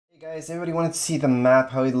Guys, everybody wanted to see the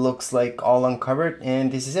map, how it looks like all uncovered,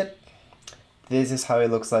 and this is it. This is how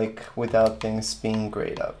it looks like without things being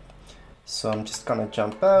grayed up. So I'm just gonna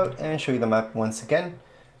jump out and show you the map once again.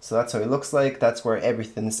 So that's how it looks like, that's where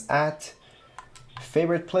everything's at.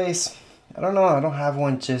 Favorite place? I don't know, I don't have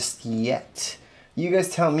one just yet. You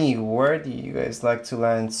guys tell me, where do you guys like to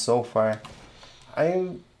land so far?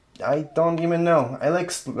 I don't even know. I like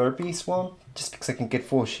Slurpy Swamp, just because I can get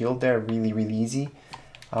full shield there really easy.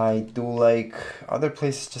 I do like other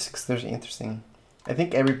places just because they're interesting. I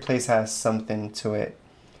think every place has something to it.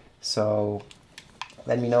 So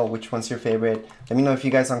let me know which one's your favorite. Let me know if you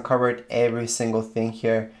guys uncovered every single thing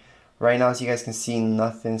here. Right now, as you guys can see,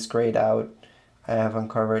 nothing's grayed out. I have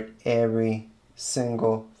uncovered every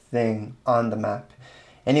single thing on the map.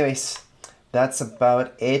 Anyways, that's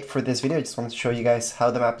about it for this video. I just wanted to show you guys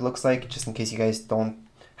how the map looks like, just in case you guys don't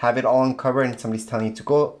have it all uncovered and somebody's telling you to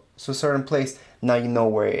go to a certain place. Now you know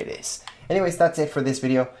where it is. Anyways, that's it for this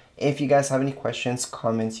video. If you guys have any questions,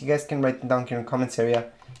 comments, you guys can write them down here in the comments area.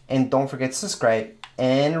 And don't forget to subscribe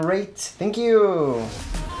and rate. Thank you.